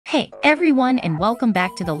Hey everyone, and welcome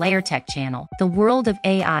back to the Layer Tech channel. The world of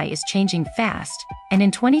AI is changing fast, and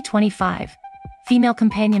in 2025, female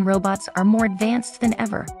companion robots are more advanced than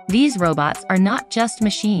ever. These robots are not just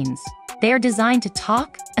machines. They are designed to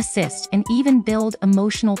talk, assist, and even build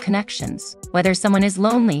emotional connections. Whether someone is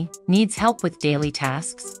lonely, needs help with daily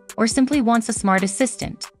tasks, or simply wants a smart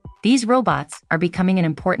assistant, these robots are becoming an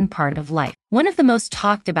important part of life. One of the most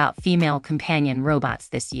talked about female companion robots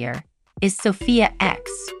this year is Sophia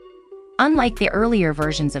X. Unlike the earlier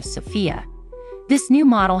versions of Sophia, this new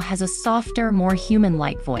model has a softer, more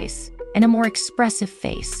human-like voice and a more expressive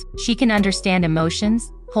face. She can understand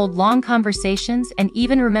emotions, hold long conversations, and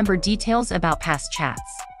even remember details about past chats.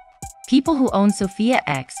 People who own Sophia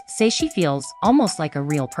X say she feels almost like a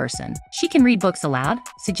real person. She can read books aloud,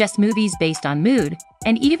 suggest movies based on mood,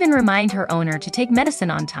 and even remind her owner to take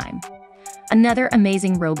medicine on time. Another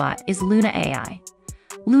amazing robot is Luna AI.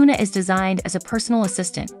 Luna is designed as a personal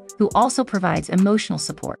assistant who also provides emotional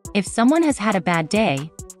support. If someone has had a bad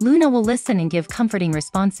day, Luna will listen and give comforting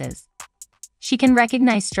responses. She can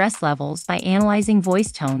recognize stress levels by analyzing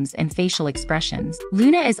voice tones and facial expressions.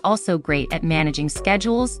 Luna is also great at managing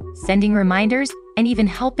schedules, sending reminders, and even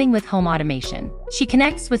helping with home automation. She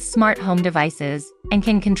connects with smart home devices and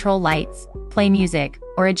can control lights, play music,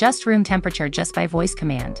 or adjust room temperature just by voice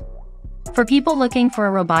command. For people looking for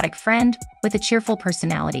a robotic friend with a cheerful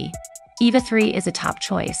personality, Eva 3 is a top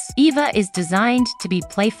choice. Eva is designed to be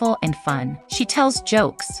playful and fun. She tells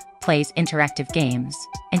jokes, plays interactive games,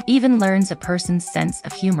 and even learns a person's sense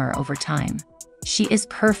of humor over time. She is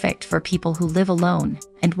perfect for people who live alone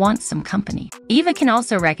and want some company. Eva can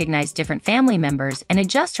also recognize different family members and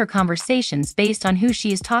adjust her conversations based on who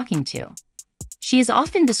she is talking to. She is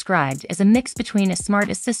often described as a mix between a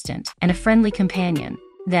smart assistant and a friendly companion.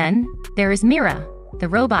 Then, there is Mira, the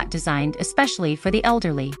robot designed especially for the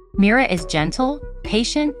elderly. Mira is gentle,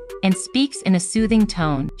 patient, and speaks in a soothing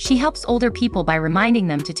tone. She helps older people by reminding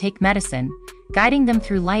them to take medicine, guiding them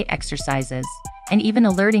through light exercises, and even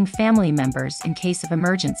alerting family members in case of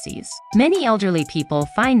emergencies. Many elderly people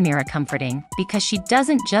find Mira comforting because she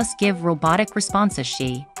doesn't just give robotic responses,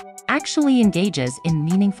 she actually engages in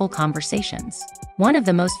meaningful conversations. One of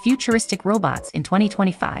the most futuristic robots in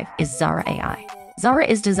 2025 is Zara AI. Zara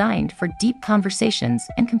is designed for deep conversations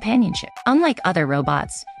and companionship. Unlike other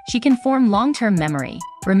robots, she can form long-term memory,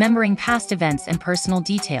 remembering past events and personal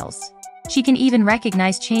details. She can even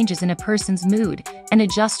recognize changes in a person's mood and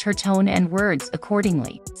adjust her tone and words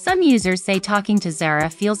accordingly. Some users say talking to Zara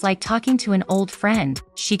feels like talking to an old friend.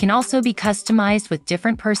 She can also be customized with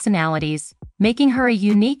different personalities, making her a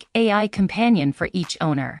unique AI companion for each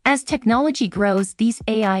owner. As technology grows, these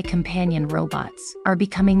AI companion robots are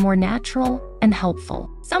becoming more natural and helpful.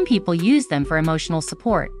 Some people use them for emotional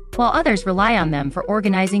support, while others rely on them for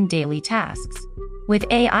organizing daily tasks. With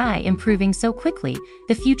AI improving so quickly,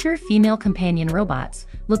 the future female companion robots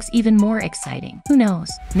looks even more exciting. Who knows?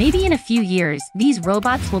 Maybe in a few years, these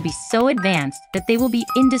robots will be so advanced that they will be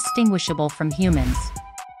indistinguishable from humans.